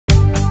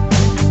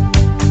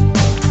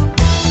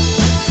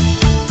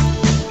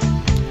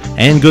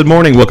And good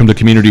morning. Welcome to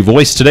Community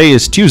Voice. Today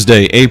is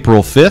Tuesday,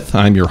 April 5th.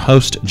 I'm your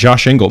host,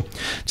 Josh Engel.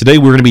 Today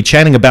we're going to be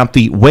chatting about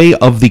the Way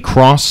of the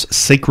Cross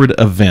sacred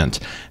event,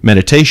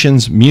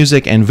 meditations,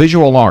 music, and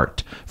visual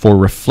art for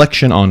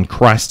reflection on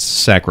Christ's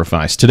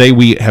sacrifice. Today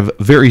we have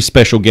very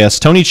special guests,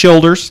 Tony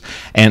Childers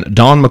and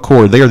Dawn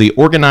McCord. They are the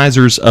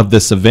organizers of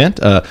this event.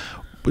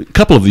 A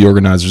couple of the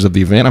organizers of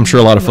the event. I'm sure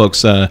a lot of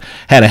folks had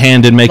a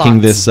hand in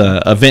making this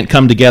event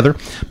come together.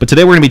 But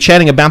today we're going to be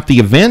chatting about the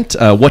event,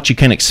 what you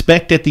can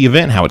expect at the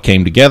event, how it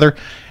came together,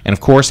 and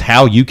of course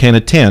how you can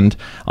attend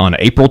on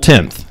April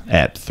 10th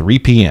at 3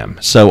 p.m.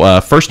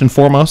 So first and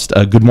foremost,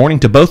 good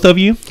morning to both of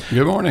you.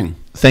 Good morning.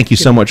 Thank you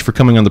so much for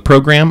coming on the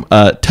program.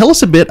 Tell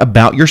us a bit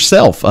about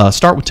yourself.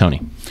 Start with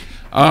Tony.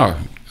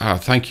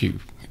 Thank you.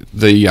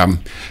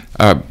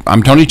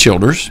 I'm Tony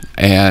Childers,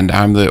 and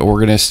I'm the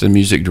organist and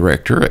music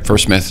director at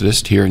First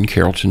Methodist here in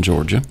Carrollton,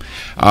 Georgia.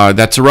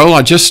 That's a role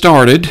I just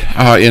started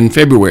in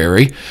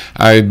February.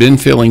 I've been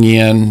filling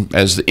in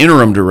as the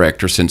interim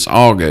director since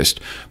August,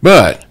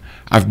 but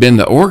I've been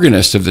the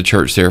organist of the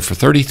church there for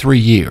 33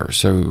 years,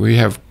 so we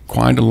have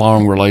quite a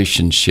long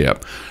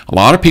relationship. A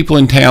lot of people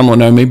in town will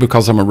know me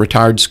because I'm a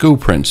retired school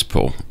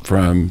principal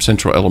from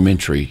Central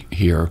Elementary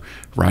here,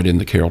 right in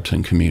the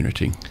Carrollton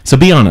community. So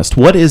be honest,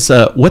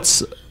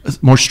 what's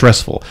more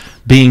stressful,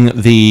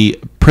 being the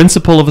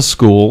principal of a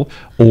school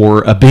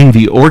or being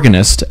the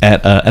organist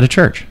at a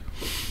church?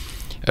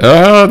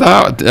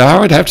 I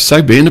would have to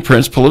say being the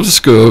principal of the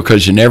school,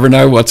 because you never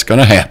know what's going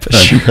to happen.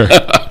 Sure.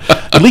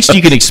 At least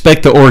you can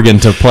expect the organ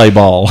to play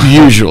ball.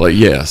 Usually,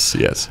 yes.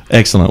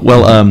 Excellent.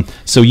 Well,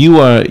 so you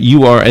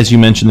are, as you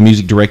mentioned, the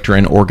music director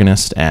and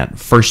organist at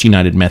First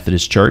United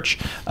Methodist Church.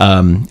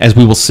 As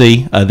we will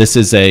see, this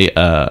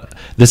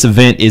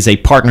event is a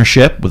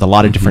partnership with a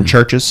lot of different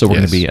churches. So we're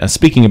going to be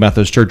speaking about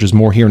those churches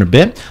more here in a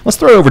bit. Let's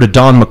throw it over to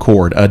Dawn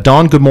McCord.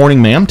 Dawn, good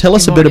morning, ma'am. Tell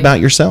us a bit about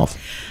yourself.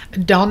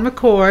 Dawn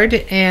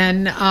McCord,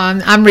 and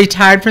I'm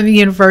retired from the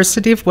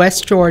University of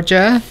West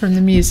Georgia from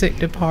the music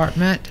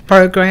department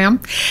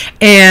program,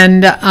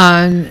 and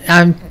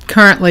I'm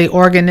currently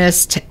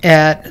organist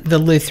at the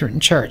Lutheran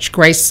Church,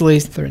 Grace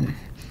Lutheran,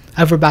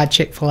 over by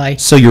Chick-fil-A.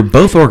 So you're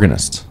both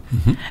organists?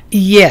 Mm-hmm.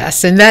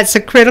 Yes, and that's a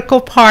critical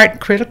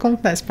part. Critical?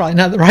 That's probably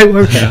not the right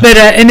word, but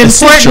an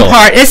important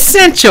part.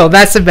 Essential.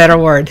 That's a better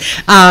word.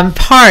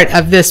 Part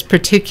of this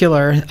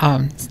particular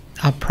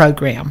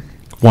program.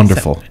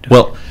 Wonderful. So,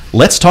 well,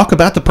 let's talk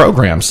about the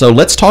program. So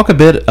let's talk a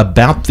bit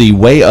about the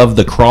Way of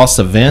the Cross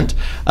event.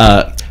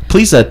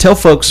 Please tell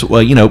folks,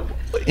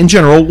 in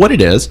general, what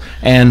it is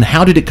and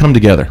how did it come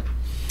together?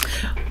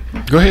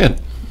 Go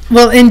ahead.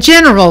 Well, in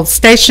general,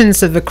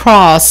 Stations of the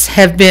Cross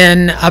have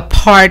been a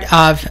part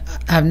of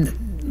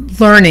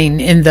learning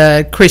in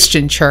the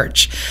Christian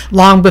church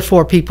long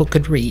before people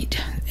could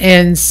read.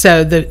 And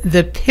so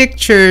the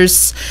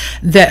pictures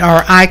that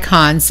are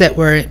icons that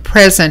were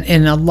present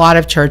in a lot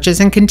of churches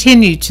and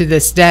continue to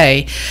this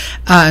day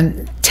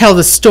tell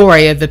the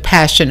story of the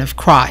Passion of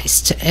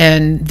Christ.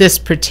 And this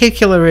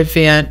particular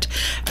event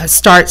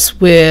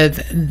starts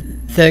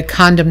with the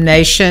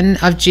condemnation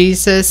of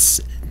Jesus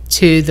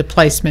to the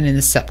placement in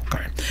the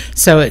sepulcher.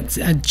 So it's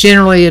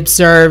generally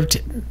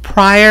observed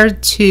prior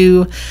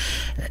to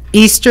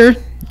Easter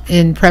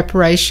in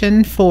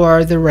preparation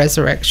for the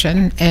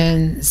resurrection,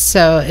 and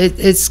so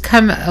it's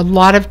come a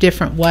lot of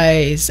different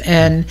ways.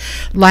 And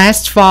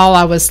last fall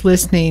I was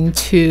listening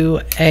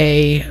to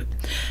a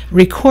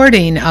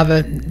recording of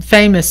a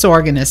famous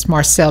organist,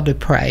 Marcel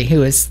Dupré,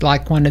 who is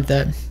like one of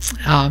the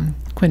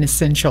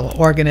quintessential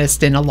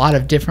organist in a lot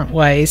of different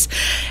ways,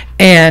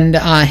 and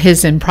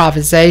his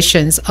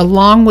improvisations,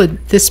 along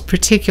with this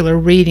particular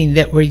reading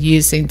that we're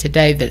using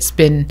today that's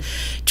been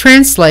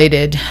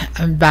translated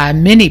by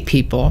many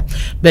people,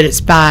 but it's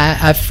by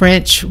a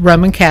French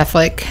Roman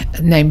Catholic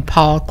named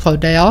Paul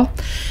Claudel,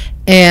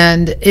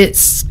 and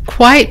it's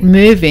quite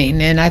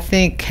moving. And I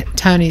think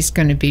Tony's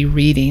going to be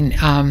reading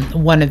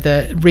one of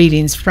the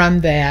readings from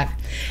that.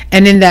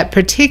 And in that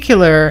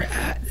particular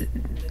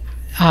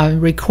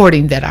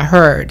recording that I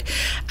heard,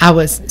 I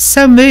was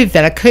so moved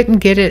that I couldn't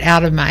get it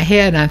out of my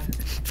head. I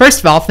first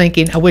of all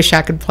thinking, I wish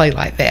I could play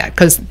like that,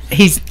 because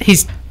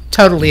he's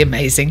totally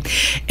amazing,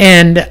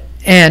 and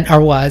then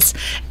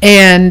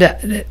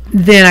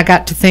I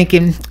got to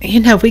thinking,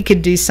 we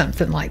could do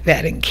something like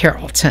that in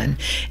Carrollton,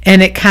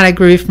 and it kind of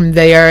grew from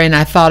there. And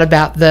I thought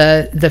about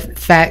the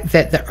fact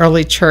that the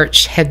early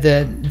church had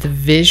the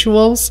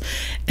visuals,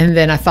 and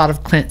then I thought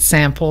of Clint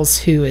Samples,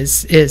 who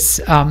is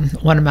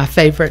one of my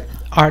favorite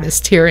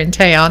artist here in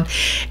town,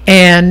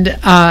 and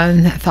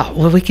I thought,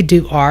 well, we could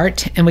do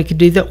art, and we could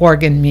do the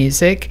organ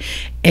music,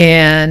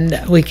 and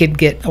we could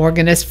get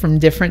organists from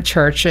different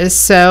churches.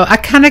 So I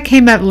kind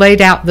of laid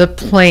out the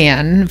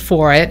plan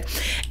for it,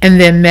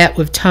 and then met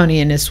with Tony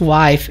and his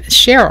wife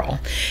Cheryl,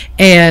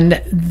 and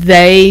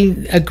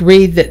they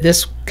agreed that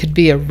this could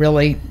be a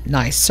really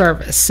nice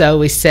service. So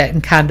we sat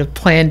and kind of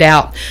planned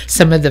out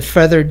some of the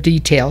further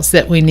details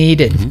that we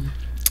needed.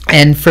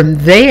 And from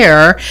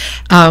there,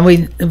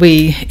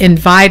 we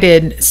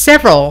invited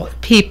several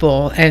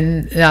people,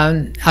 and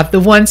of the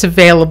ones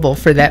available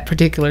for that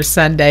particular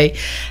Sunday,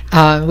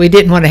 we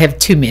didn't want to have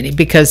too many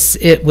because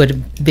it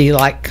would be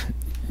like,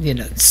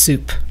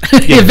 soup,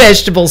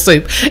 vegetable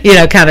soup,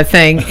 kind of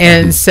thing.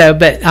 And so,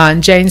 but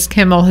James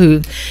Kimmel,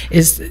 who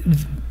is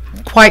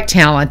quite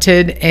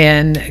talented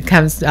and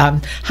comes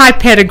high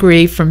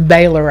pedigree from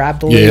Baylor, I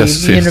believe,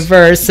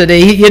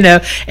 University,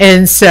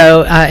 and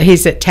so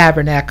he's at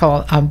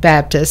Tabernacle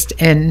Baptist,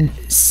 and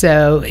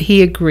so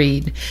he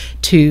agreed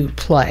to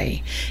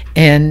play,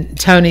 and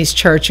Tony's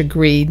church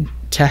agreed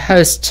to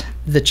host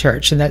the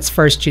church, and that's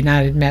First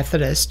United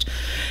Methodist.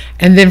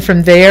 And then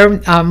from there,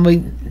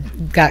 we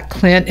got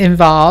Clint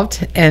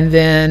involved, and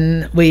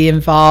then we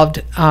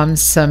involved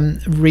some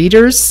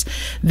readers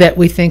that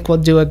we think will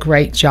do a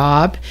great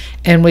job.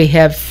 And we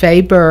have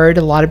Faye Bird.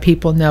 A lot of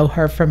people know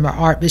her from her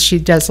art, but she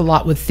does a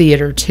lot with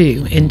theater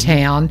too in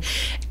town.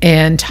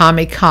 And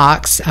Tommy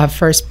Cox of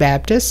First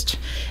Baptist,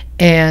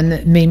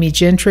 and Mimi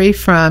Gentry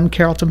from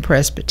Carrollton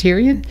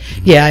Presbyterian.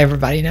 Yeah,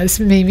 everybody knows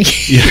Mimi.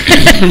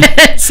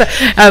 Yeah. So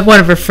one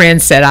of her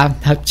friends said, I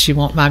hope she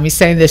won't mind me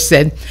saying this,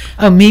 said,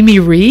 "Oh, Mimi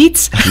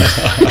reads?"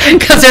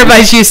 Because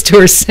everybody's used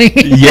to her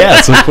singing.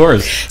 Yes, of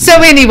course.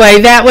 So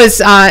anyway, that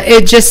was,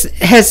 it just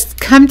has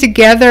come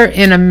together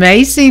in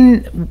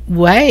amazing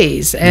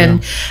ways.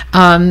 And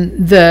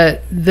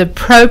the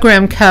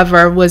program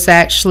cover was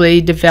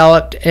actually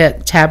developed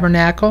at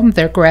Tabernacle,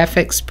 their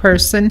graphics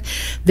person.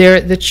 They're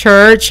at the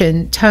church,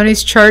 and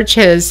Tony's church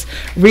has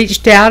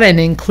reached out and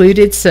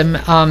included some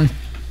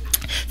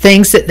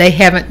things that they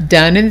haven't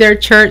done in their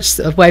church,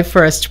 a way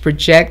for us to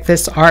project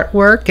this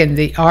artwork. And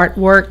the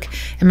artwork,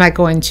 am I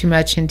going too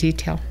much in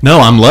detail?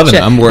 No, I'm loving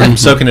it. I'm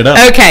soaking it up.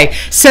 Okay,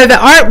 so the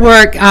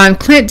artwork,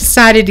 Clint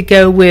decided to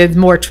go with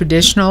more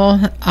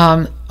traditional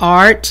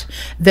art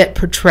that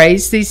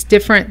portrays these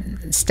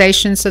different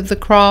stations of the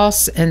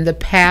cross and the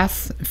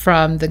path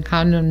from the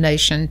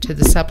condemnation to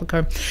the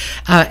sepulcher.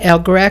 El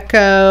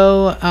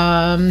Greco,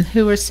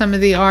 who are some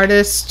of the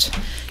artists?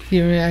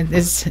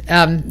 Is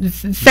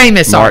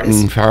famous Martin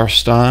artists.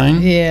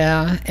 Feuerstein.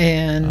 Yeah,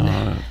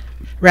 and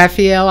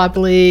Raphael, I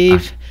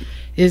believe,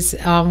 is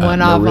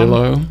one of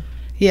them.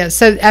 Yeah,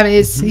 so I mean,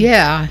 it's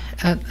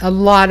a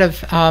lot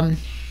of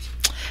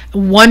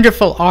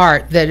wonderful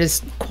art that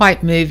is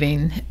quite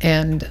moving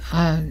and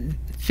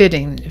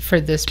fitting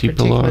for this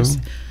particular.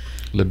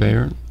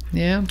 Libert.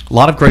 Yeah, a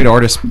lot of great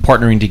artists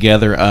partnering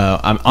together.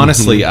 I'm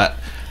honestly, I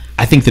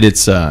think that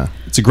it's a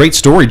great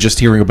story just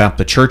hearing about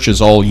the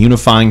churches all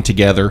unifying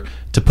together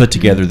to put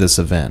together this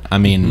event. I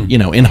mean,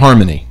 in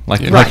harmony,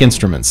 like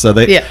instruments. So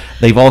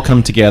they've all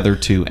come together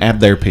to add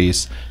their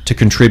piece to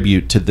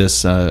contribute to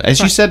this,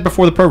 as you said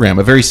before the program,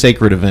 a very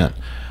sacred event.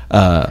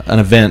 An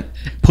event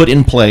put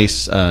in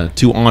place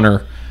to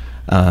honor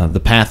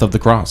the path of the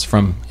cross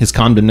from his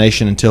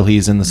condemnation until he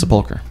is in the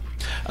sepulcher.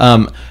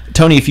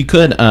 Tony, if you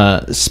could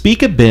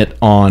speak a bit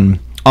on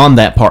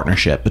that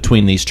partnership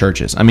between these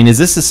churches. I mean, is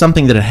this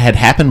something that had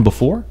happened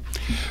before?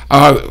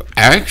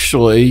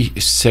 Actually,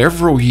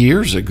 several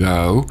years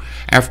ago,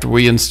 after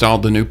we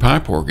installed the new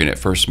pipe organ at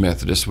First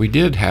Methodist, we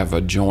did have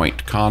a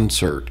joint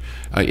concert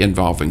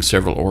involving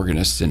several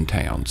organists in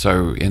town.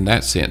 So in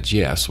that sense,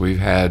 yes, we've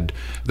had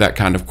that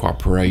kind of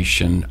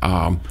cooperation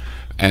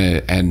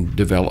and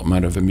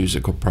development of a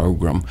musical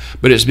program.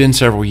 But it's been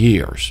several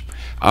years.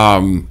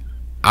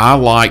 I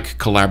like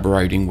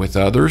collaborating with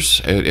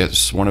others.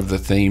 It's one of the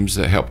themes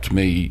that helped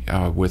me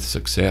with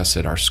success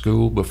at our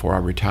school before I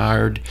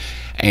retired.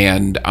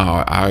 And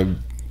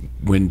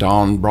when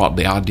Dawn brought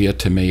the idea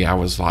to me, I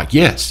was like,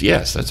 yes,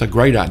 that's a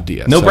great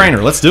idea. No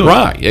brainer, let's do it.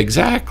 Right,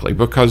 exactly.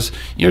 Because,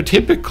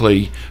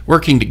 typically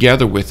working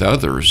together with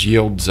others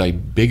yields a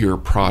bigger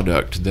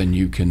product than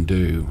you can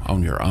do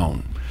on your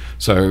own.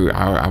 So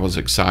I was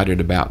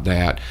excited about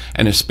that,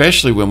 and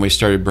especially when we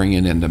started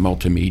bringing in the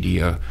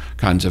multimedia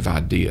kinds of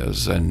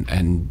ideas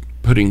and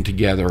putting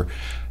together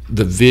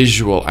the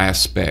visual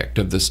aspect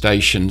of the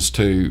stations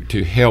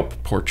to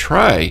help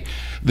portray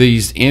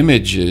these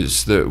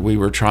images that we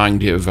were trying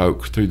to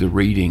evoke through the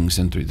readings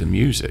and through the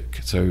music.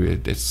 So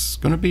it's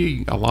going to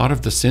be a lot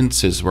of the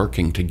senses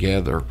working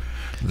together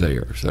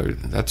there. So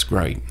that's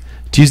great.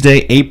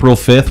 Tuesday, April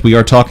 5th, we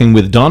are talking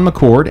with Dawn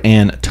McCord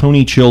and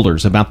Tony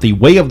Childers about the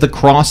Way of the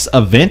Cross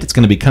event. It's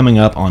going to be coming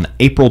up on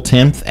April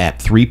 10th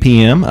at 3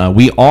 p.m.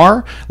 We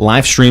are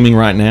live streaming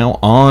right now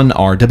on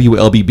our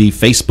WLBB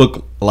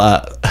Facebook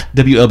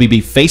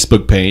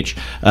page.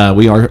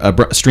 We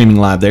are streaming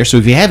live there. So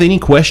if you have any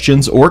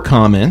questions or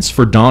comments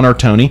for Dawn or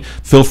Tony,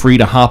 feel free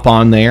to hop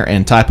on there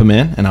and type them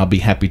in, and I'll be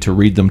happy to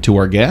read them to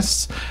our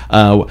guests.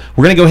 We're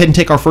going to go ahead and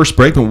take our first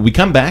break, but when we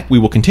come back, we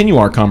will continue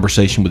our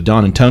conversation with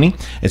Dawn and Tony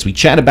as we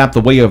chat about the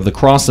Way of the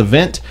Cross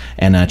event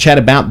and chat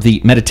about the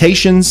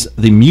meditations,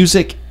 the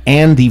music,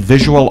 and the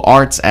visual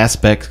arts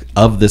aspect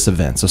of this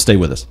event. So stay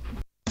with us.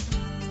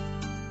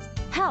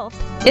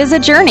 Health is a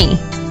journey.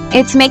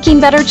 It's making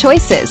better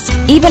choices,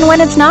 even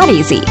when it's not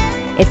easy.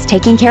 It's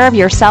taking care of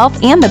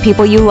yourself and the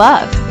people you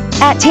love.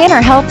 At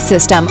Tanner Health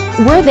System,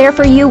 we're there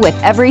for you with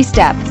every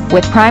step,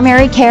 with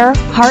primary care,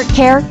 heart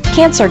care,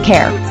 cancer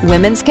care,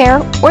 women's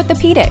care,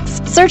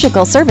 orthopedics,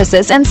 surgical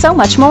services, and so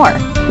much more.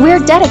 We're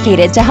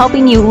dedicated to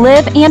helping you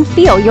live and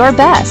feel your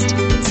best.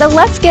 So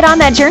let's get on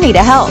that journey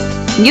to health.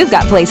 You've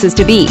got places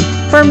to be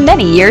for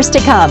many years to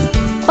come.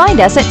 Find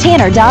us at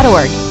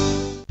tanner.org.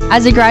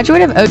 As a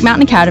graduate of Oak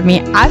Mountain Academy,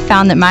 I've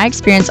found that my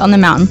experience on the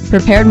mountain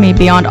prepared me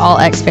beyond all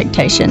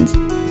expectations.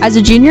 As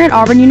a junior at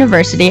Auburn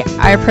University,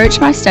 I approached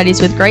my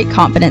studies with great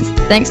confidence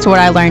thanks to what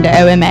I learned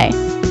at OMA.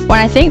 When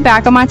I think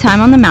back on my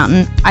time on the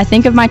mountain, I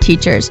think of my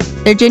teachers.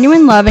 Their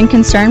genuine love and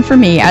concern for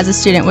me as a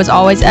student was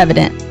always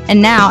evident, and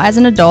now, as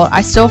an adult,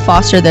 I still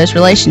foster those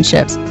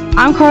relationships.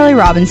 I'm Carly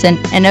Robinson,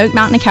 an Oak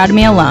Mountain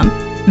Academy alum.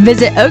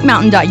 Visit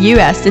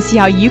oakmountain.us to see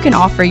how you can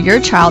offer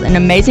your child an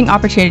amazing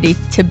opportunity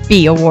to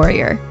be a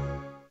warrior.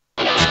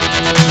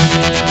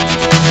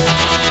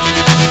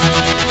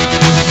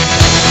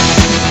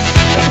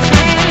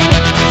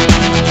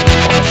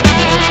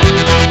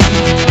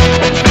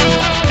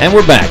 And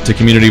we're back to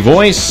Community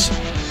Voice,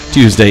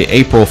 Tuesday,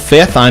 April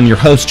 5th. I'm your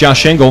host,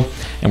 Josh Engel,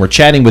 and we're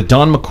chatting with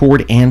Dawn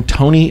McCord and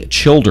Tony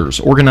Childers,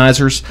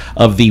 organizers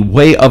of the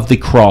Way of the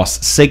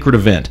Cross sacred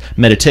event,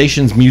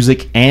 meditations,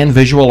 music, and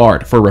visual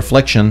art for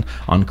reflection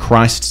on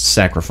Christ's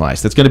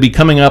sacrifice. That's going to be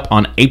coming up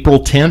on April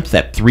 10th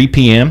at 3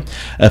 p.m.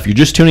 If you're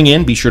just tuning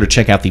in, be sure to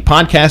check out the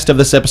podcast of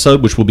this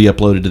episode, which will be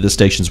uploaded to the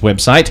station's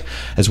website,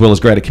 as well as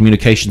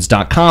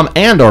GradicCommunications.com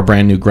and our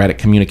brand new Gradic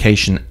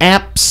Communication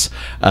apps.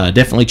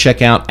 Definitely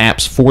check out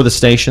apps for the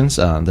stations.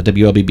 The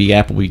WLBB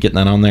app will be getting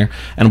that on there.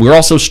 And we're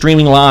also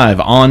streaming live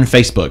on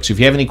Facebook. So if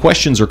you have any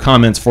questions or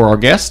comments for our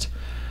guest,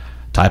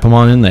 type them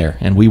on in there,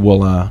 and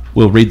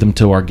we'll read them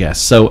to our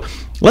guests. So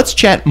let's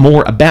chat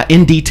more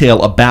in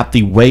detail about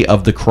the Way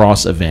of the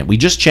Cross event. We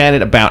just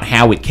chatted about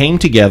how it came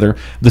together,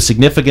 the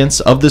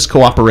significance of this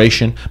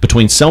cooperation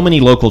between so many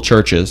local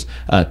churches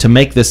to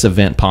make this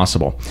event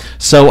possible.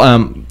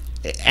 So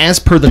as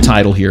per the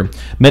title here,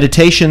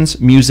 meditations,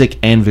 music,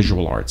 and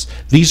visual arts.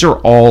 These are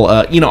all,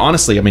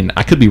 honestly, I mean,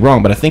 I could be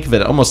wrong, but I think of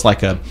it almost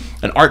like an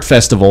art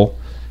festival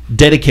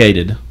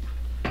dedicated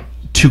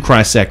to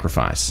Christ's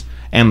sacrifice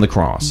and the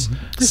cross.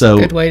 That's a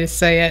good way to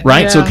say it.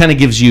 Right? Yeah. So it kind of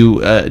gives you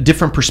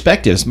different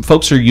perspectives.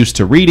 Folks are used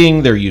to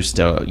reading, they're used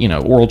to,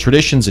 oral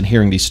traditions and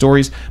hearing these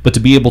stories, but to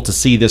be able to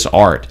see this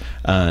art,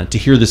 to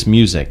hear this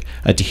music,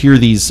 to hear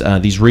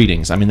these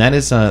readings, I mean,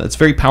 it's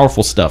very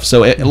powerful stuff.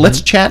 So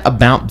let's chat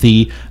about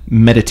the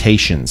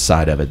meditation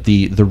side of it,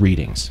 the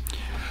readings.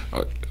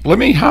 Let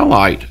me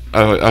highlight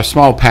a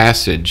small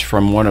passage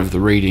from one of the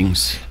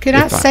readings. Could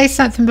I say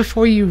something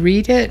before you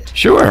read it?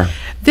 Sure.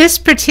 This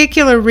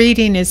particular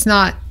reading is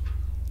not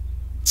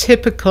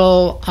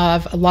typical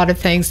of a lot of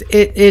things.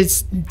 It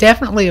is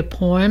definitely a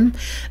poem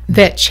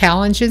that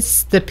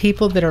challenges the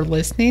people that are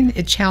listening.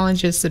 It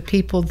challenges the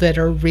people that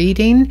are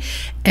reading,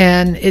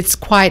 and it's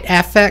quite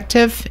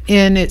affective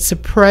in its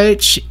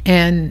approach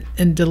and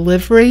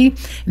delivery,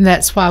 and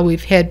that's why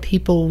we've had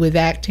people with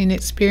acting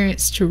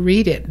experience to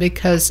read it,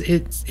 because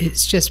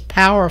it's just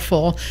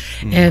powerful.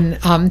 And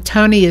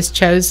Tony has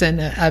chosen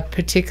a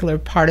particular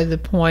part of the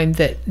poem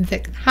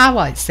that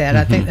highlights that.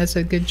 I think that's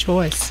a good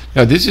choice.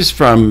 Now, this is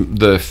from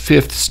the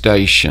fifth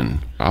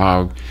station,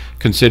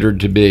 considered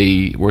to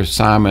be where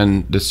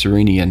Simon the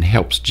Cyrenian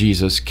helps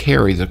Jesus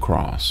carry the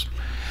cross.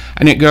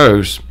 And it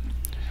goes,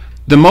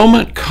 "The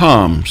moment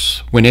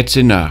comes when it's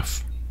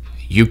enough.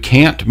 You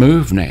can't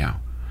move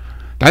now.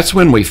 That's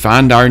when we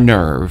find our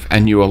nerve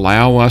and you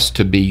allow us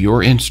to be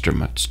your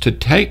instruments, to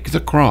take the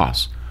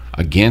cross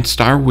against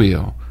our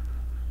will,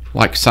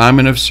 like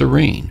Simon of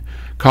Cyrene,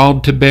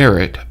 called to bear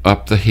it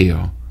up the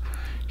hill.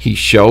 He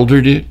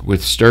shouldered it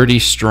with sturdy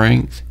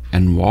strength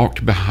and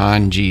walked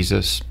behind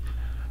Jesus.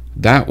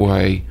 That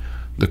way,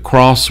 the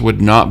cross would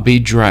not be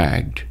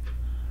dragged,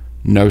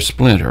 no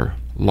splinter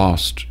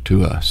lost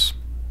to us."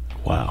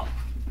 Wow.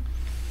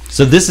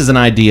 So this is an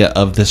idea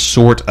of this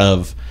sort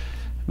of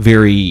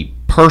very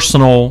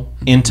personal,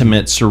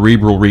 intimate,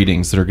 cerebral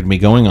readings that are going to be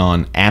going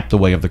on at the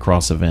Way of the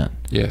Cross event.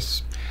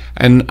 Yes.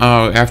 And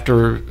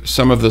after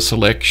some of the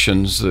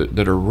selections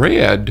that are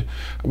read,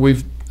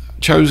 we've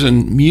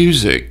chosen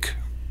music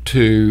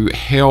to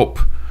help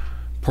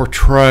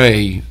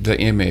portray the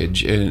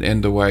image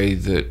in the way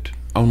that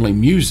only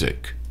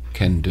music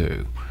can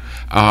do.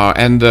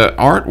 And the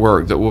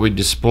artwork that will be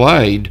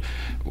displayed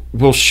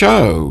will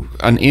show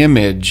an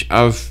image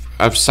of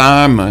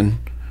Simon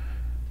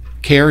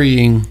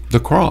carrying the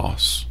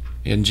cross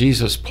in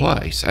Jesus'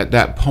 place at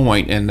that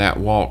point in that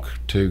walk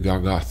to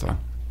Golgotha.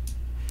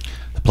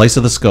 The place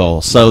of the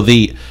skull. So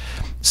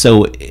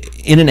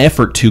in an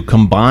effort to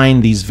combine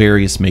these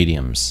various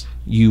mediums,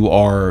 you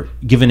are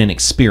given an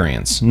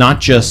experience, not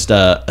just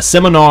a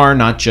seminar,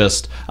 not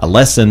just a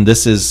lesson.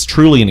 This is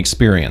truly an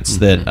experience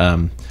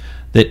that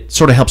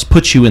sort of helps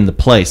put you in the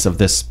place of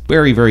this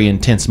very, very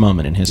intense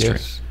moment in history.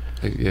 Yes,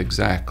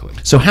 exactly.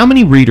 So how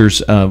many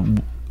readers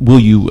will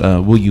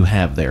you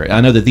have there?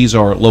 I know that these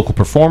are local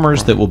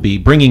performers that will be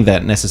bringing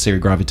that necessary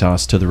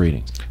gravitas to the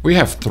readings. We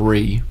have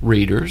 3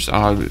 readers.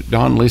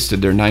 Don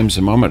listed their names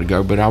a moment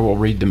ago, but I will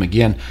read them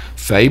again.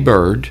 Faye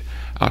Bird,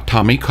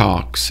 Tommy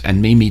Cox,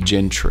 and Mimi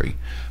Gentry.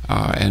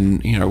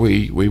 And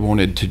we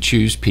wanted to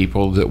choose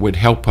people that would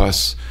help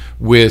us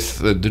with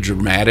the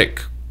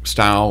dramatic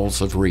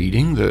styles of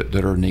reading that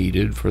are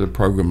needed for the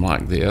program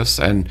like this,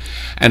 and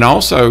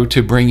also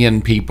to bring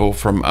in people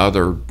from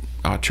other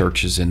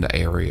churches in the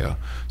area,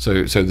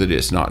 so that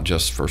it's not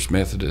just First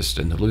Methodist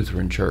and the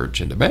Lutheran Church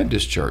and the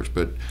Baptist Church,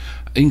 but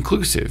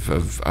inclusive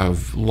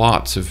of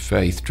lots of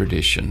faith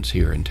traditions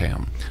here in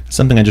town.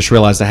 Something I just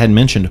realized I hadn't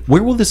mentioned.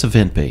 Where will this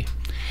event be?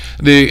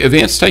 The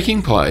event's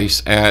taking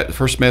place at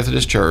First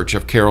Methodist Church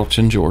of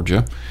Carrollton,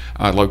 Georgia,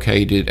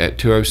 located at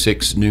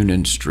 206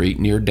 Noonan Street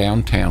near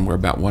downtown. We're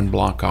about 1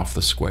 block off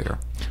the square.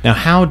 Now,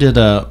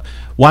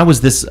 why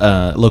was this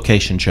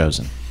location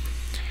chosen?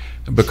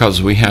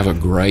 Because we have a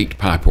great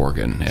pipe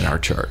organ in our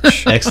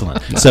church.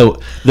 Excellent. So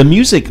the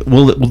music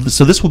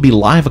so this will be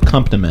live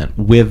accompaniment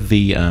with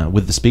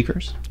the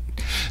speakers.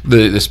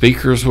 The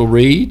speakers will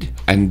read,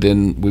 and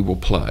then we will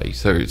play.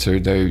 So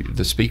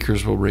the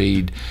speakers will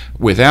read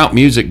without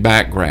music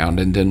background,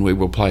 and then we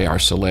will play our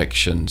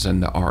selections,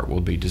 and the art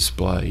will be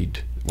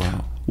displayed.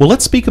 Wow. Well,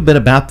 let's speak a bit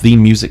about the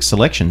music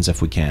selections,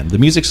 if we can. The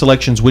music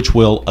selections, which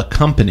will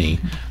accompany,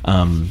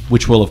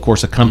 of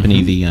course,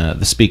 accompany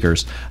the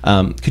speakers.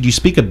 Could you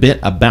speak a bit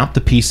about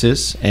the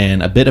pieces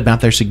and a bit about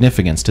their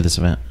significance to this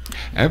event?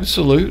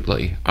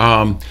 Absolutely.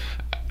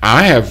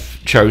 I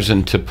have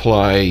chosen to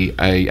play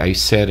a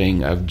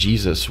setting of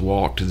Jesus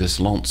Walked This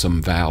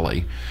Lonesome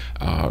Valley,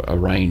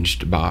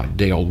 arranged by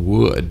Dale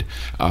Wood,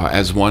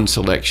 as one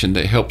selection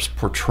that helps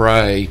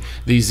portray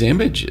these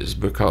images,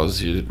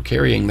 because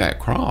carrying that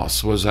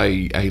cross was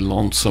a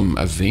lonesome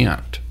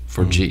event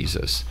for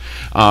Jesus.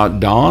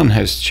 Don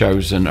has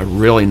chosen a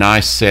really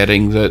nice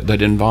setting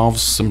that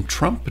involves some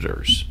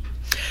trumpeters.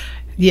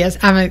 Yes,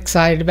 I'm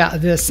excited about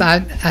this. I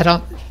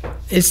don't.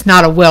 It's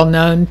not a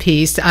well-known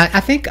piece. I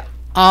think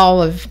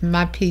all of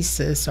my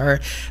pieces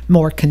are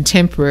more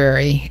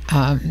contemporary,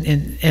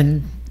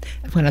 and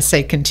when I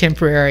say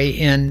contemporary,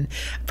 in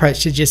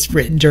approach to just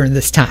written during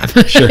this time.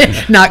 Sure.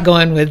 Not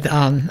going with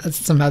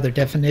some other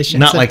definitions.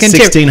 Not like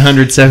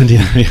 1600,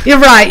 1700. You're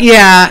right,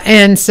 yeah.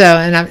 And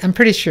I'm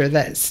pretty sure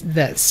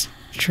that's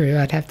true.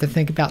 I'd have to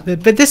think about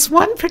that. But this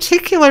one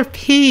particular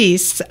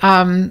piece,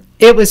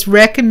 it was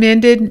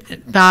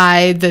recommended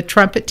by the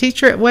trumpet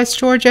teacher at West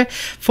Georgia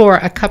for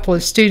a couple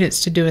of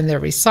students to do in their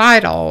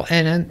recital.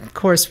 And of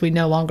course, we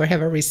no longer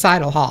have a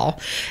recital hall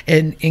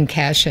in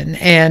Cashion.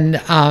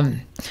 And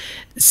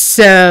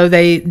so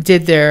they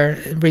did their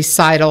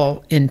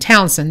recital in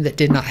Townsend that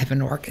did not have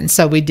an organ.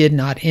 So we did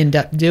not end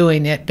up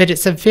doing it. But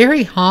it's a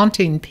very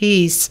haunting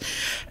piece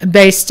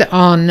based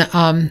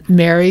on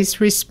Mary's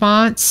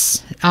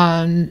response,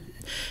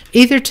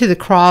 either to the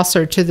cross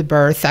or to the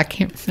birth.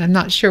 I'm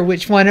not sure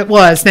which one it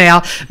was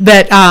now,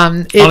 but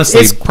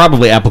honestly, it's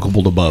probably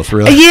applicable to both,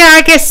 really. Yeah,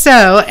 I guess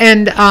so.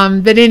 And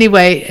but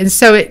anyway, and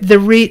so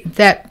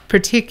that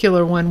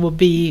particular one will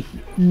be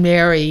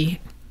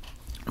Mary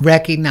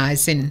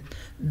recognizing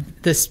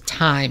this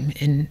time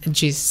in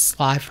Jesus'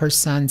 life, her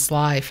son's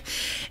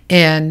life.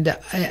 And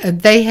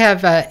they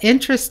have an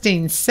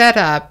interesting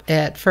setup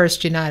at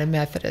First United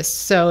Methodist,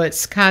 so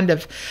it's kind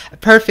of a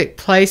perfect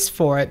place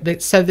for it.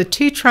 But so the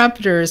 2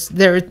 trumpeters,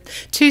 there are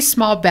 2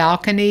 small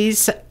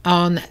balconies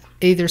on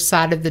either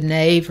side of the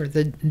nave or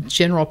the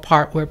general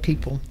part where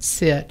people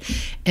sit,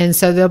 and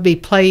so they'll be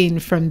playing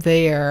from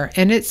there.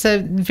 And it's a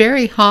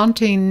very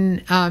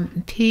haunting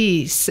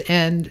piece,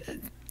 and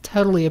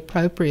totally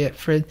appropriate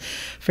for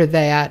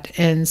that.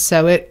 And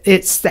so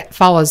that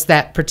follows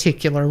that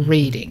particular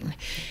reading.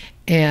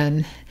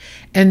 And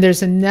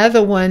there's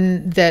another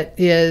one that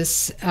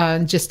is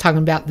just talking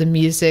about the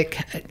music.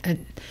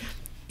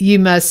 You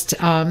must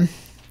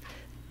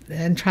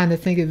I'm trying to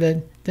think of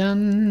the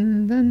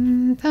dun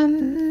dun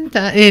dun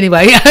dun.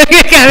 Anyway,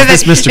 is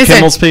this Mr.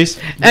 Kimmel's piece?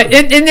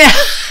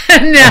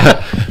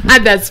 No,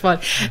 that's fun.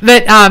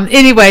 But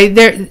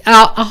anyway,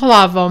 all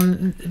of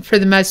them, for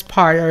the most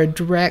part, are a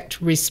direct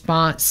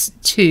response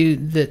to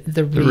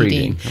the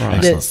reading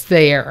that's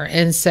there.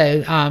 And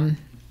so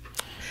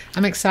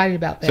I'm excited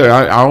about that. So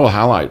I will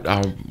highlight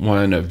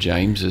one of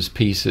James's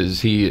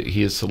pieces.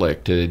 He has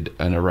selected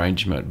an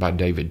arrangement by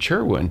David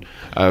Cherwin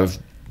of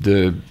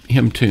the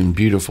hymn tune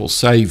 "Beautiful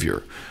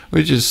Savior,"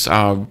 which is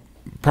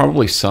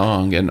probably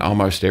sung in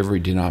almost every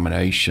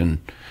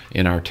denomination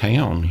in our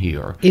town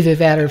here. Either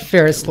that or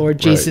Fairest Lord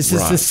Jesus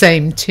is the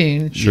same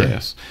tune. Sure.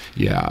 Yes,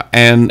 yeah,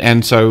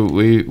 and so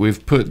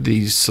we've put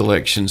these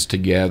selections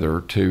together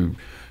to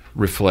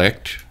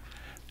reflect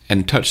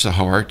and touch the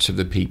hearts of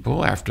the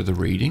people after the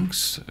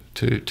readings,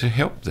 to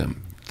help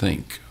them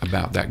think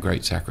about that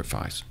great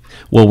sacrifice.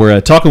 Well,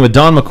 we're talking with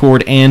Dawn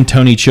McCord and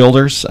Tony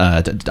Childers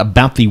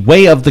about the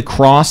Way of the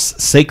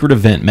Cross sacred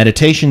event,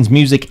 meditations,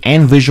 music,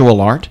 and visual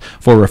art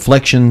for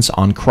reflections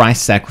on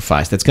Christ's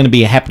sacrifice. That's going to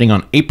be happening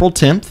on April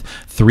 10th,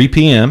 3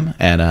 p.m.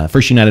 at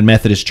First United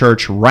Methodist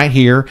Church right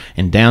here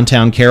in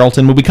downtown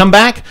Carrollton. When we come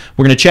back,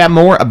 we're going to chat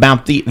more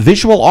about the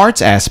visual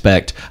arts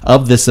aspect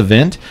of this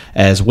event,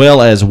 as well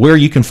as where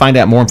you can find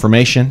out more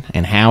information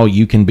and how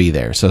you can be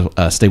there. So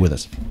stay with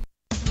us.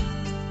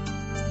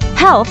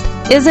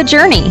 Health is a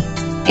journey.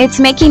 It's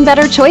making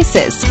better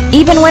choices,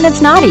 even when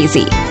it's not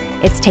easy.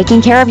 It's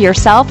taking care of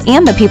yourself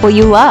and the people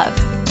you love.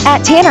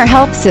 At Tanner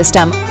Health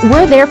System,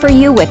 we're there for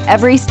you with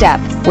every step,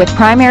 with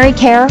primary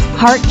care,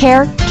 heart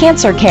care,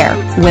 cancer care,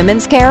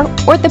 women's care,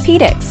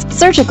 orthopedics,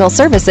 surgical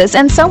services,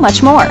 and so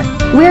much more.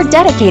 We're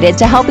dedicated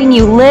to helping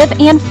you live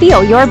and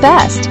feel your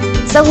best.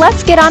 So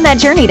let's get on that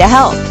journey to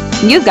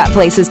health. You've got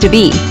places to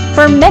be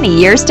for many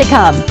years to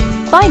come.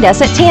 Find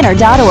us at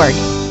tanner.org.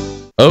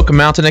 Oak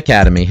Mountain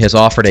Academy has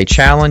offered a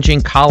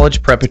challenging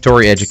college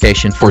preparatory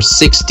education for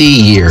 60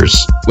 years.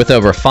 With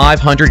over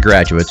 500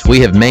 graduates, we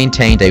have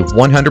maintained a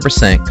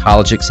 100%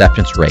 college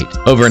acceptance rate.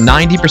 Over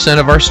 90%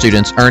 of our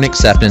students earn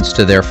acceptance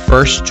to their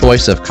first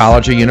choice of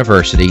college or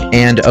university,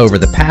 and over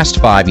the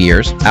past 5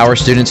 years, our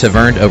students have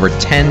earned over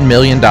 $10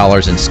 million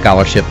in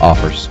scholarship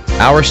offers.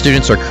 Our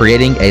students are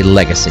creating a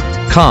legacy.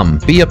 Come,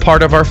 be a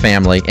part of our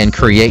family and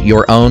create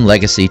your own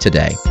legacy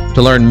today.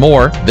 To learn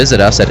more, visit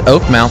us at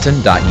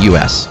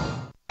oakmountain.us.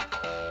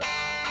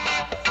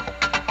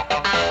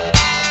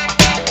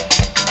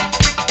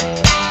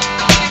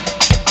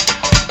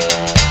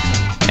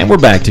 And we're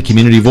back to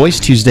Community Voice,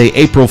 Tuesday,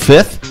 April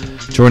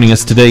 5th. Joining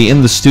us today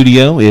in the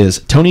studio is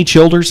Tony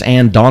Childers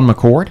and Dawn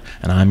McCord,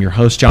 and I'm your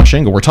host, Josh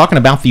Engel. We're talking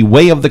about the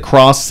Way of the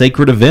Cross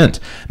sacred event,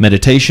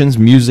 meditations,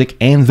 music,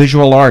 and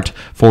visual art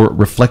for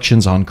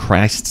reflections on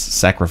Christ's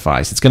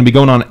sacrifice. It's going to be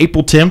going on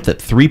April 10th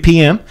at 3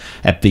 p.m.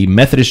 at the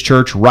Methodist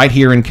Church right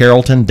here in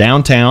Carrollton,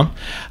 downtown.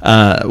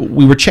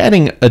 We were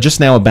chatting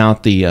just now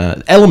about the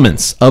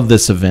elements of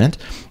this event.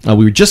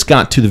 We just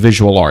got to the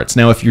visual arts.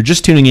 Now, if you're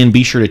just tuning in,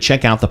 be sure to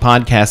check out the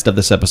podcast of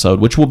this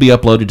episode, which will be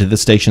uploaded to the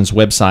station's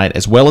website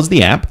as well as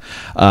the app.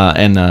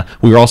 And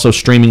we're also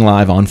streaming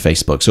live on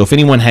Facebook. So if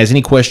anyone has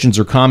any questions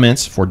or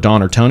comments for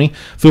Dawn or Tony,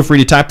 feel free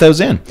to type those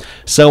in.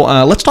 So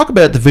let's talk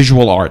about the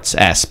visual arts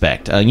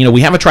aspect. We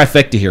have a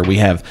trifecta here. We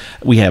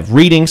have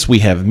readings, we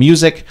have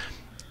music,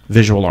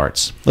 visual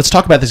arts. Let's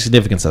talk about the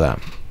significance of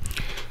that.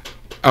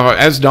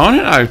 As Dawn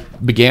and I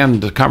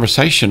began the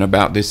conversation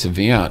about this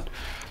event,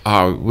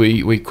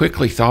 we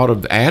quickly thought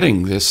of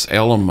adding this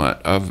element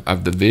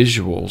of the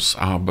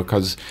visuals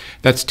because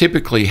that's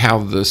typically how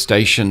the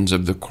Stations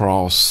of the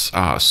Cross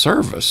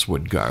service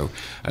would go.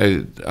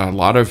 A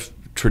lot of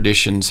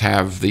traditions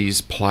have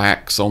these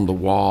plaques on the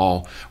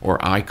wall or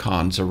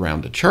icons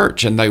around the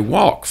church, and they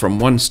walk from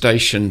one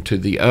station to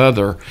the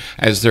other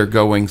as they're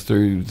going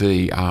through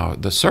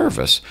the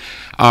service.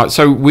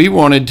 So we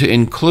wanted to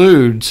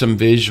include some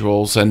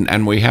visuals,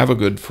 and we have a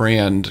good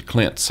friend,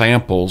 Clint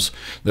Samples,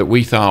 that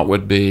we thought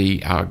would be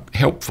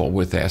helpful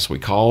with this. We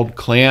called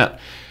Clint,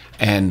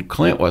 and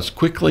Clint was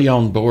quickly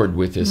on board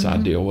with this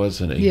idea,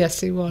 wasn't he?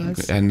 Yes, he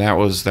was. And that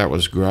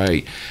was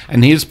great.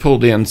 And he's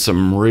pulled in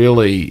some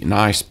really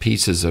nice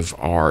pieces of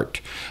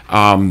art.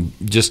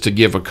 Just to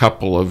give a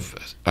couple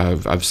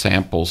of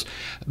samples,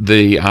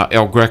 the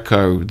El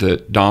Greco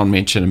that Dawn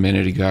mentioned a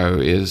minute ago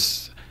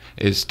is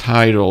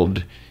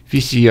titled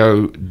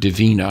Visio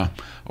Divina,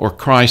 or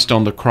Christ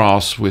on the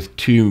Cross with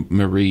two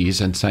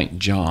Maries and St.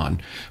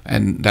 John.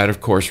 And that, of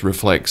course,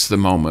 reflects the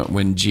moment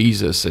when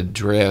Jesus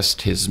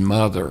addressed his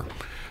mother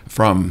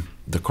from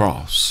the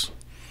cross.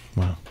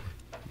 Wow.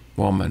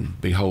 Woman,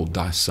 behold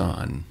thy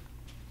son.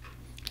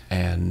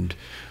 And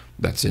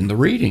that's in the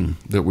reading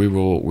that we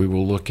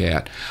will look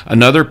at.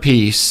 Another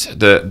piece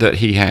that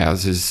he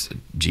has is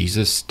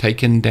Jesus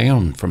taken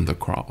down from the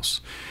cross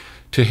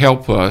to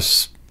help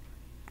us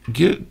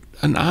get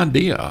an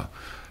idea,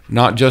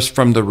 not just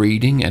from the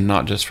reading and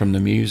not just from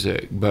the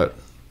music, but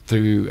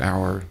through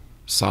our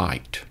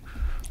sight.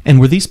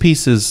 And were these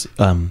pieces,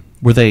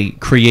 were they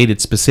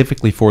created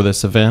specifically for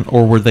this event,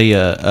 or were they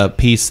a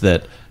piece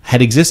that had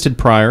existed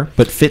prior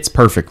but fits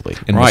perfectly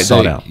and was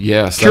sought out?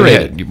 Yes,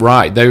 curated.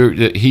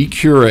 He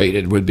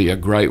curated would be a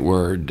great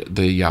word.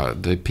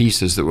 The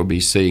pieces that we'll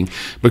be seeing,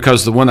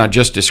 because the one I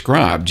just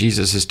described,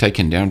 Jesus is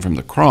taken down from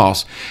the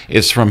cross,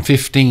 is from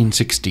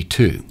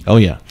 1562. Oh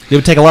yeah, it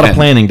would take a lot of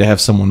planning to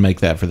have someone make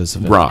that for this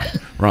event.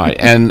 Right,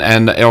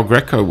 and the El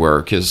Greco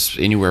work is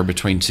anywhere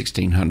between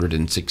 1600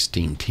 and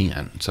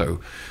 1610. So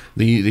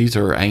these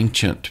are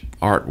ancient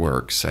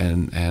artworks,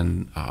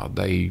 and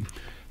they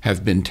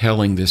have been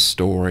telling this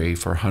story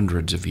for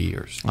hundreds of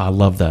years. I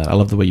love that. I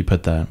love the way you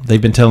put that.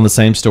 They've been telling the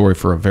same story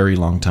for a very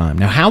long time.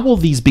 Now, how will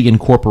these be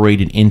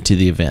incorporated into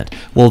the event?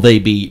 Will they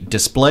be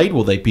displayed?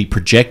 Will they be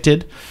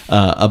projected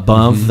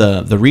above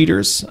the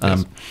readers?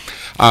 Yes.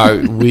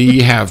 We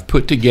have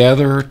put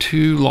together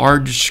two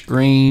large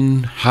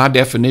screen, high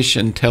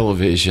definition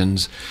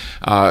televisions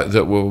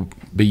that will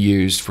be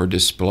used for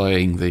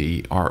displaying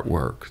the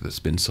artwork that's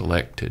been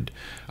selected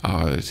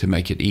to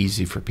make it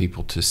easy for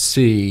people to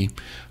see.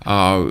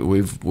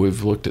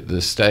 We've looked at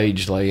the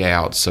stage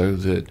layout so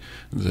that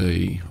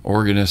the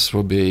organist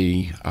will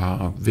be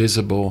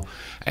visible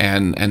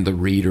and the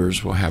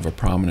readers will have a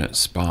prominent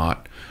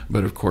spot.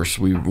 But of course,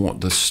 we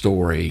want the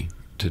story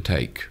to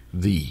take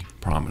the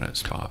prominent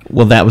spot.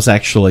 Well, that was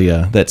actually,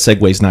 that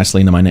segues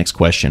nicely into my next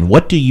question.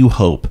 What do you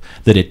hope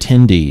that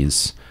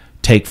attendees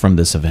take from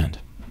this event?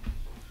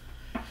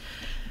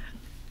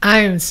 I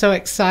am so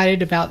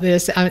excited about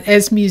this.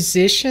 As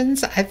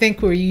musicians, I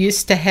think we're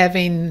used to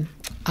having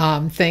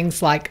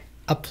things like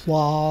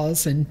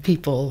applause and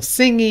people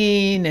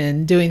singing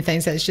and doing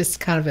things. That's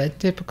just kind of a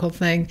typical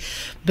thing.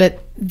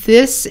 But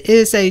this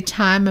is a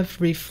time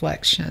of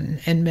reflection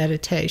and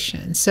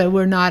meditation. So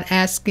we're not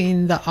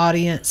asking the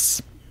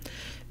audience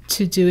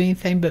to do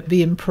anything but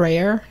be in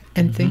prayer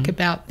and think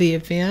about the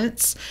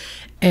events.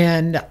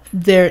 And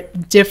their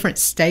different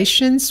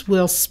stations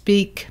will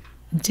speak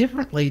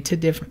differently to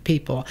different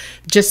people,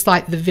 just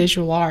like the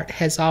visual art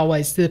has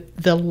always.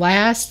 The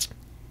last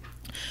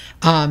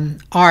art,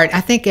 I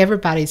think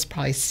everybody's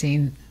probably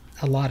seen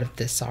a lot of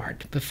this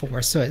art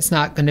before, so it's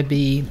not going to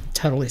be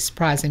totally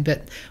surprising.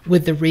 But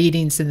with the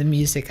readings and the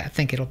music, I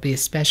think it'll be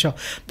special.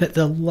 But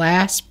the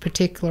last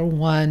particular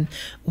one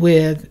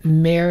with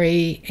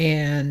Mary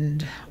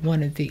and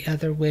one of the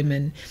other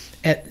women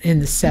in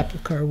the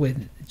sepulcher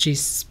with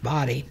Jesus'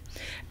 body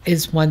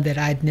is one that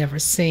I'd never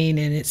seen,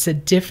 and it's a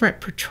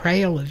different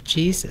portrayal of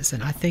Jesus,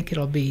 and I think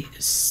it'll be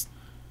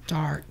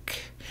stark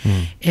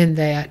in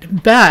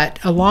that. But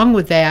along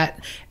with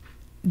that,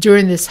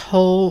 during this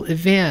whole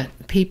event,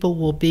 people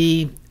will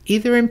be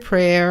either in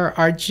prayer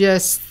or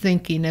just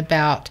thinking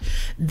about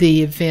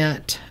the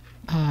event,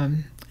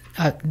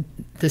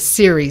 the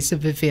series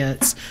of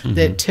events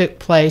that took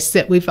place.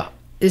 That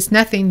it's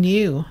nothing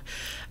new,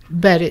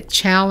 but it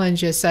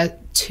challenges us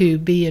to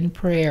be in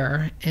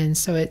prayer, and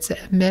so it's a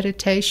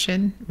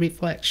meditation,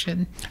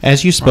 reflection.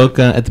 As you spoke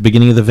at the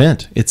beginning of the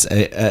event, it's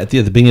at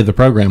the beginning of the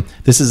program.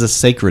 This is a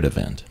sacred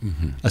event,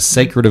 a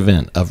sacred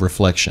event of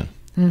reflection.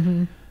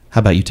 How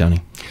about you,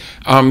 Tony?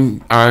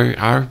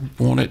 I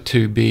want it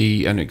to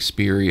be an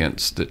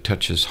experience that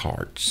touches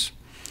hearts.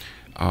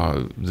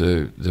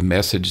 The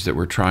message that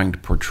we're trying to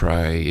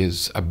portray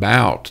is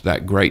about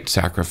that great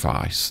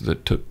sacrifice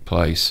that took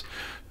place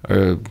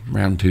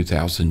around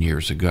 2,000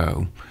 years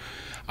ago.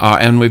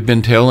 And we've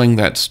been telling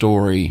that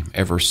story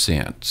ever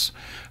since.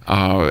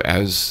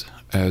 As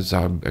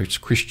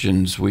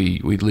Christians, we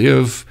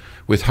live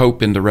with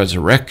hope in the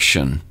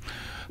resurrection,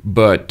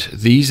 but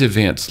these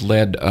events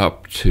led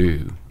up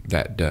to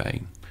that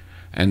day.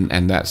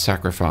 And that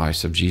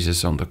sacrifice of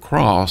Jesus on the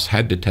cross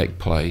had to take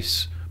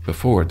place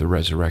before the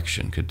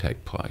resurrection could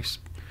take place.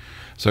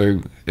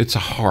 So it's a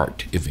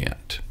heart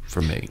event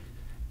for me.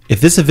 If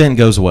this event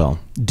goes well,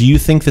 do you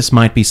think this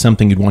might be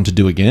something you'd want to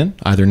do again,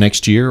 either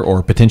next year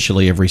or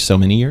potentially every so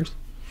many years?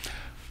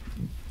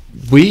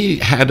 We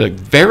had a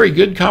very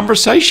good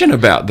conversation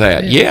about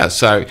that.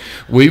 Yes,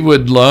 we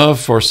would love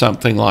for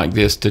something like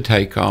this to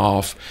take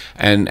off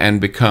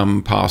and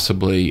become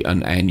possibly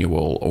an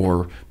annual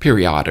or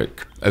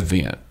periodic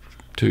event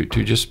to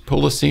just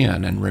pull us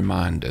in and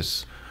remind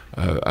us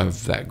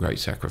of that great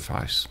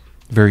sacrifice.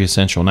 Very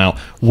essential. Now,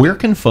 where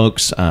can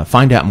folks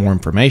find out more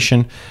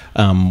information?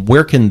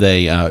 Where can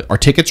they? Are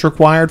tickets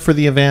required for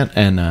the event?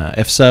 And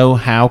if so,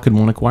 how can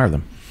one acquire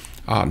them?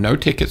 No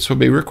tickets will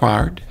be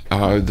required.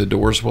 The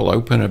doors will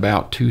open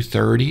about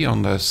 2:30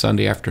 on the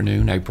Sunday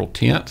afternoon, April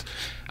 10th,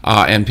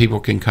 and people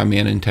can come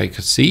in and take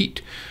a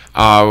seat.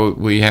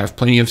 We have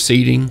plenty of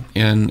seating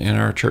in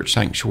our church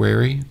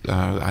sanctuary.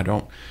 I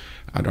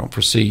don't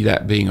foresee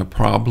that being a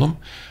problem.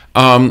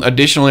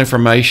 Additional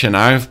information,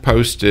 I've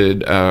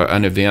posted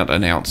an event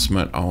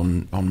announcement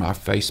on my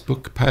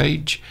Facebook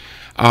page.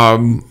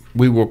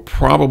 We will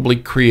probably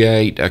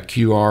create a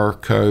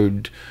QR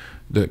code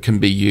that can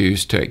be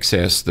used to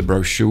access the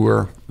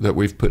brochure that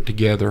we've put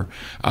together.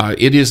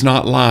 It is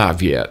not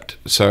live yet,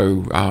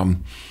 so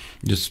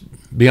just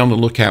be on the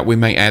lookout. We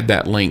may add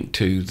that link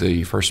to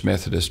the First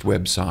Methodist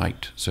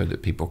website so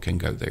that people can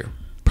go there.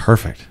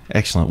 Perfect.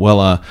 Excellent.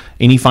 Well,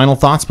 any final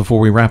thoughts before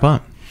we wrap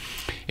up?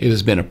 It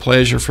has been a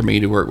pleasure for me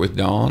to work with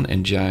Dawn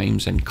and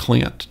James and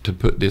Clint to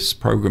put this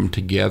program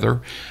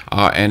together,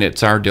 and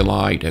it's our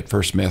delight at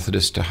First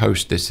Methodist to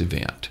host this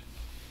event.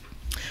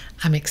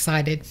 I'm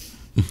excited.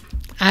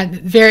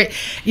 I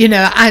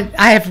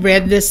have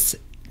read this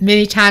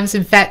many times.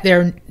 In fact,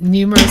 there are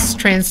numerous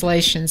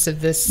translations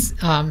of this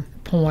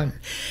poem,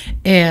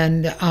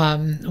 and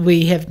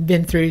we have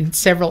been through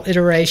several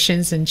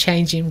iterations and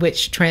changing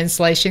which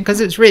translation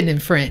because it's written in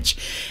French,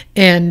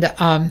 and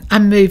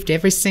I'm moved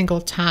every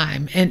single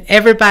time. And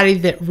everybody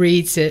that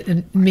reads it,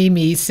 and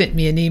Mimi sent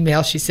me an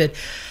email. She said,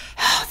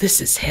 "Oh, this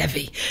is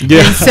heavy."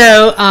 Yeah. And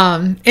so,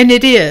 and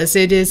it is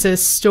a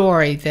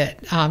story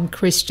that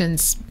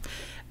Christians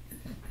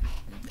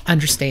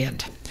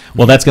understand.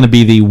 Well, that's going to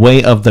be the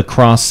Way of the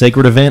Cross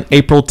Sacred event,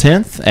 April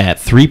 10th at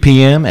 3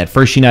 p.m. at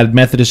First United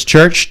Methodist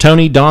Church.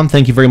 Tony, Dawn,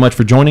 thank you very much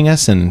for joining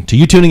us. And to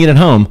you tuning in at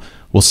home,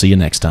 We'll see you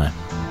next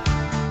time.